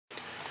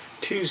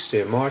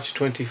Tuesday, March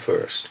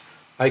 21st.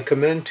 I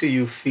commend to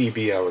you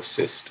Phoebe, our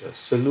sister.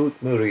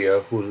 Salute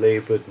Maria, who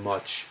labored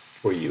much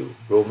for you.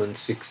 Romans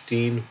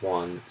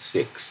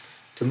 16:1-6.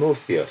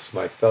 Timotheus,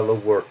 my fellow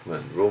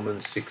workman.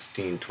 Romans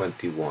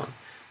 16:21.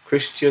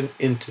 Christian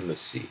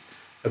intimacy.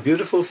 A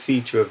beautiful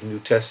feature of New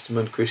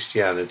Testament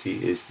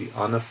Christianity is the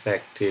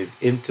unaffected,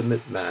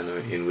 intimate manner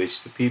in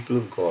which the people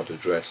of God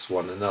address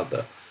one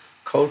another.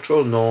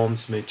 Cultural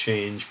norms may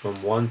change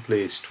from one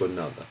place to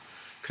another.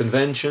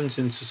 Conventions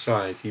in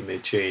society may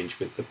change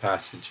with the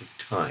passage of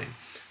time,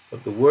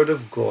 but the Word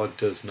of God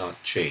does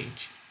not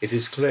change. It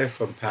is clear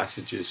from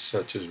passages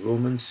such as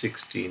Romans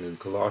 16 and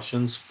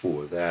Colossians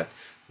 4 that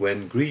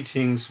when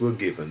greetings were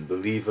given,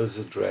 believers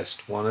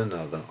addressed one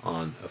another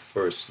on a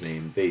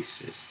first-name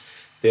basis.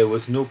 There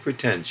was no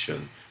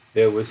pretension,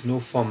 there was no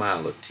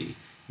formality,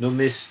 no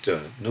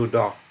Mr., no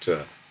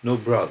doctor, no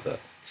brother,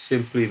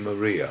 simply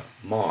Maria,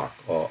 Mark,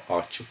 or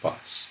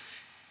Archippus.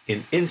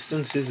 In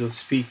instances of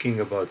speaking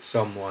about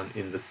someone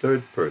in the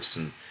third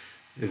person,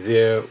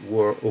 there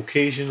were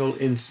occasional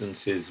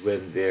instances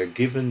when their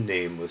given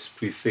name was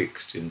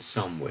prefixed in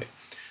some way.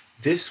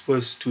 This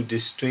was to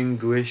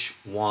distinguish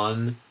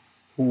one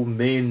who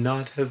may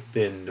not have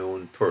been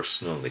known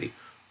personally,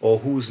 or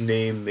whose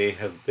name may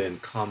have been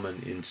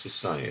common in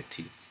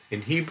society.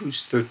 In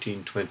Hebrews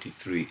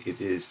 13:23,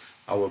 it is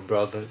our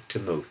brother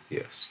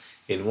Timotheus.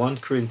 In 1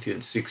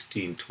 Corinthians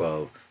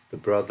 16:12, the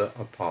brother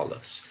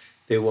Apollos.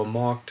 They were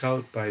marked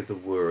out by the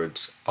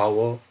words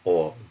our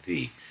or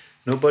thee.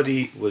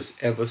 Nobody was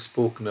ever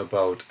spoken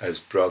about as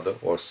brother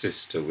or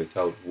sister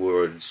without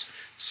words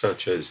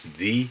such as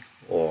thee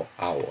or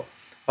our.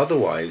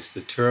 Otherwise,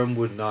 the term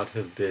would not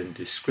have been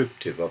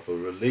descriptive of a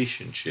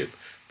relationship,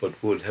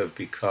 but would have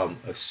become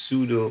a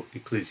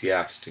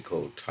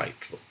pseudo-ecclesiastical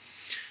title.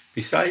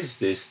 Besides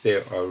this,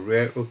 there are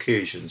rare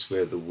occasions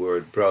where the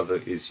word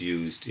brother is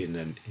used in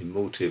an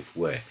emotive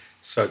way,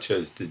 such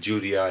as the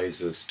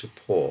Judaizers to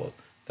Paul,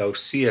 "Thou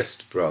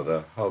seest,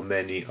 brother, how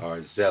many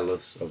are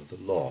zealous of the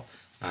law,"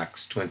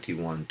 Acts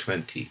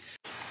 21:20.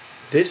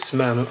 This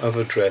manner of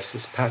address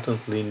is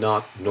patently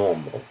not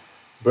normal.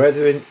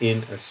 Brethren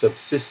in a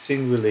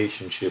subsisting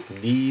relationship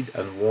need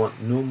and want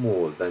no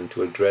more than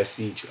to address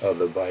each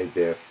other by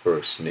their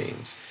first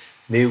names.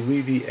 May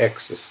we be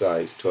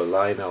exercised to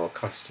align our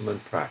custom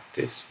and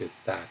practice with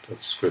that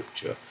of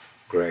Scripture.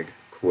 Greg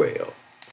Quayle.